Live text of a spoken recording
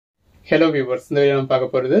Hello viewers, இந்த video நம்ம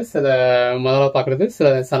பார்க்க போறது முதல்ல பார்க்குறது சில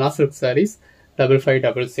சனா சில்க் sarees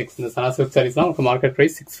 5566. இந்த சனா சில்க் sareesலாம் உங்களுக்கு மார்க்கெட்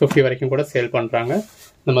பிரைஸ் 650 வரைக்கும் கூட சேல் பண்றாங்க.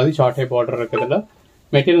 இந்த மாதிரி ஷார்ட் டைப் பார்டர் இருக்குதுல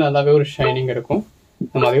மெட்டீரியல் நல்லாவே ஒரு ஷைனிங் இருக்கும்.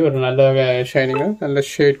 இந்த மாதிரி ஒரு நல்ல ஷைனிங் நல்ல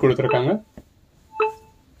ஷேட் கொடுத்துருக்காங்க.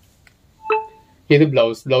 இது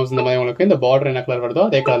பிளவுஸ் இந்த மாதிரி உங்களுக்கு இந்த பார்டர் என்ன கலர் வருதோ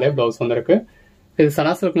அதே கலர்லேயே பிளவுஸ் வந்திருக்கு. இது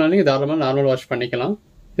சனா சில்க்னால நீங்க தாராளமாக நார்மல் வாஷ் பண்ணிக்கலாம்.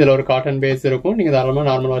 இதில் ஒரு காட்டன் பேஸ் இருக்கும். நீங்கள் தாராளமாக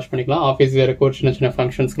நார்மல் வாஷ் பண்ணிக்கலாம். ஆஃபீஸ் வேருக்கு ஒரு சின்ன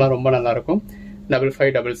ஃபங்க்ஷன்ஸ்லாம் ரொம்ப நல்லா இருக்கும்.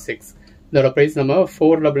 5566 இதோட ப்ரைஸ் நம்ம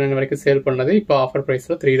 499 வரைக்கும் சேல் பண்ணது. இப்போ ஆஃபர்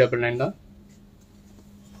ப்ரைஸில் 399 தான்.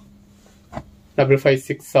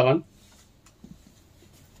 5567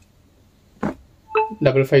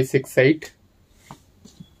 5568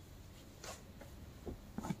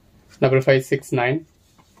 5569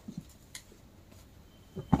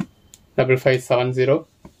 5570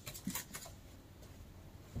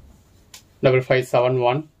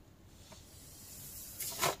 5571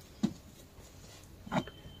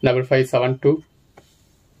 5572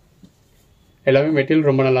 எல்லாமே மெட்டீரியல்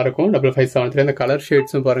ரொம்ப நல்லா இருக்கும். 5573 இந்த கலர்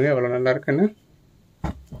ஷேட்ஸும் பாருங்க எவ்வளவு நல்லா இருக்குன்னு.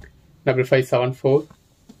 5574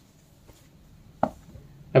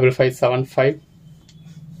 5575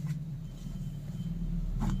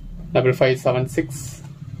 5576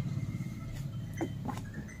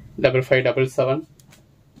 5577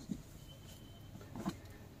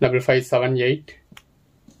 5578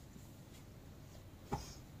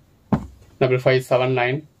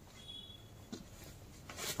 5579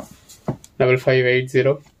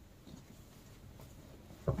 5580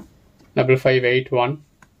 5581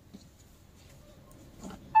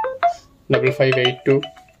 5582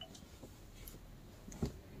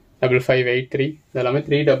 5583 இதெல்லாமே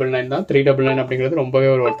 399 தான். 399 அப்படிங்கிறது ரொம்பவே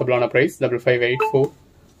ஒரு ஒர்த்தபிளான price. 5584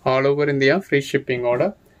 all over India free ஷிப்பிங்கோட.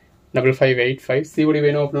 5585 COD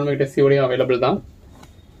வேணும் அப்படின்னா COD அவைலபிள் தான்.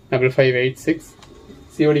 5586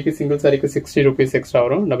 CODக்கு சிங்கிள் சாரிக்கு 60 rupees எக்ஸ்ட்ரா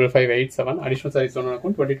வரும். 5587 அடிஷனல் சாரீஸ்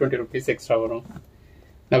ஒன்றுக்கும் 20 rupees எக்ஸ்ட்ரா வரும்.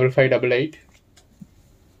 5588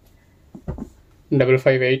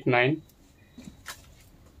 5589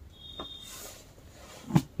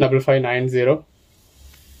 5590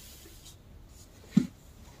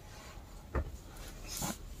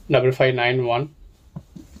 5591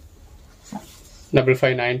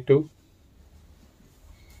 5592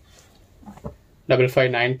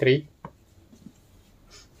 5593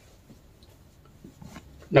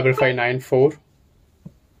 5594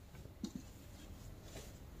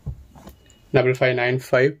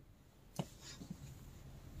 5595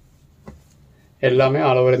 எல்லாமே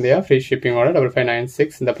ஆல் ஓவர் இந்தியா ஃப்ரீ ஷிப்பிங்கோட.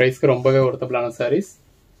 5596 இந்த பிரைஸ்க்கு ரொம்பவே ஒர்த்தபிளான சாரீஸ்.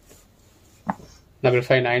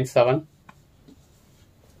 5597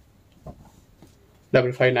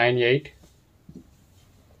 5598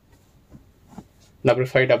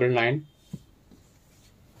 5599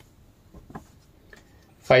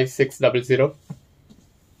 5600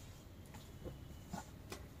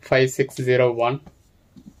 5601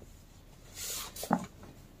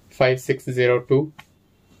 5602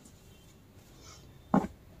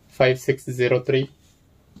 5603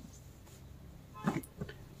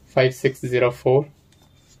 5604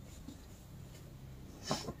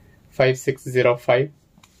 5605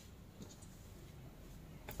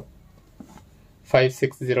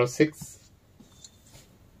 5606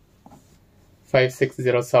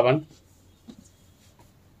 5607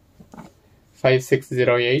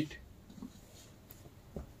 5608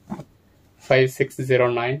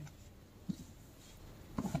 5609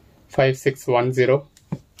 5610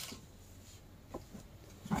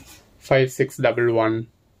 5611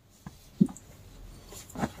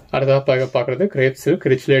 அடுத்ததாக பார்க்குறது grape silk,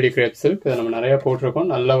 rich lady grape silk. இதை நம்ம நிறைய போட்டிருக்கோம்.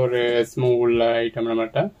 நல்ல ஒரு ஸ்மூவ் உள்ள ஐட்டம்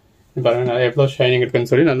நம்மகிட்ட பாருங்க. நிறைய எவ்வளோ ஷைனிங் இருக்குன்னு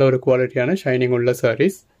சொல்லி நல்ல ஒரு குவாலிட்டியான ஷைனிங் உள்ள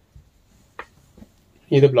சாரீஸ்.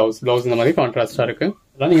 இது பிளவுஸ் இந்த மாதிரி கான்ட்ராஸ்டாக இருக்கு.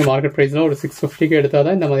 அதெல்லாம் நீங்கள் மார்க்கெட் ப்ரைஸில் ஒரு 650க்கு எடுத்தால்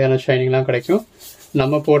தான் இந்த மாதிரியான ஷைனிங்லாம் கிடைக்கும்.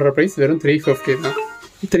 நம்ம போடுற ப்ரைஸ் வெறும் 350 தான்.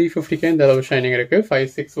 350க்கே இந்த அளவு ஷைனிங் இருக்கு.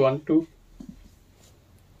 5612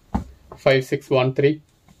 5613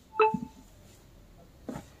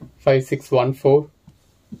 5614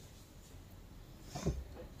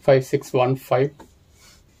 5615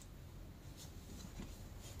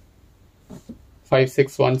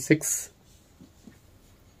 5616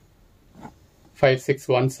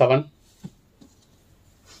 5617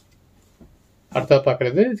 அடுத்தா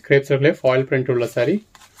பார்க்குறது கிரேப் சில்க்லேயே ஃபாயில் பிரிண்ட் உள்ள சாரி.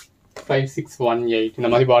 5618 இந்த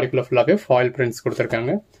மாதிரி பாடிக்குள்ள ஃபுல்லாகவே ஃபாயில் பிரிண்ட்ஸ்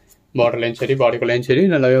கொடுத்துருக்காங்க. பார்டர்லையும் சரி பாடிக்குள்ளேயும் சரி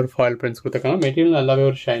நல்லாவே ஒரு ஃபாயில் பிரிண்ட்ஸ் கொடுத்துருக்காங்க. மெட்டீரியல் நல்லாவே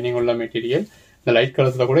ஒரு ஷைனிங் உள்ள மெட்டீரியல். இந்த லைட்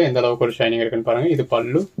கலர்ஸில் கூட எந்த அளவுக்கு ஒரு ஷைனிங் இருக்குன்னு பாருங்க. இது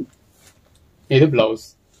பல்லு, இது பிளவுஸ்.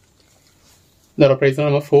 இதோட பிரைஸ்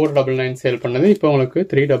நம்ம 499 சேல் பண்ணது. இப்போ உங்களுக்கு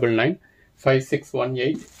 399.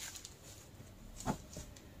 5618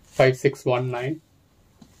 5619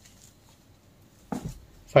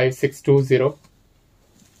 5620,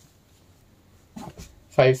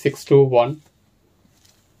 5621,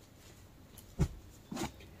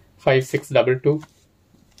 5622,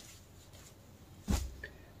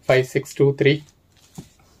 5623,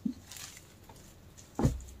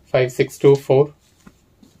 5624,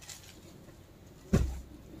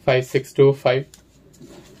 5625,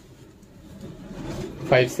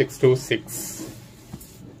 5626.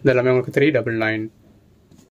 இது எல்லாமே உங்களுக்கு 399.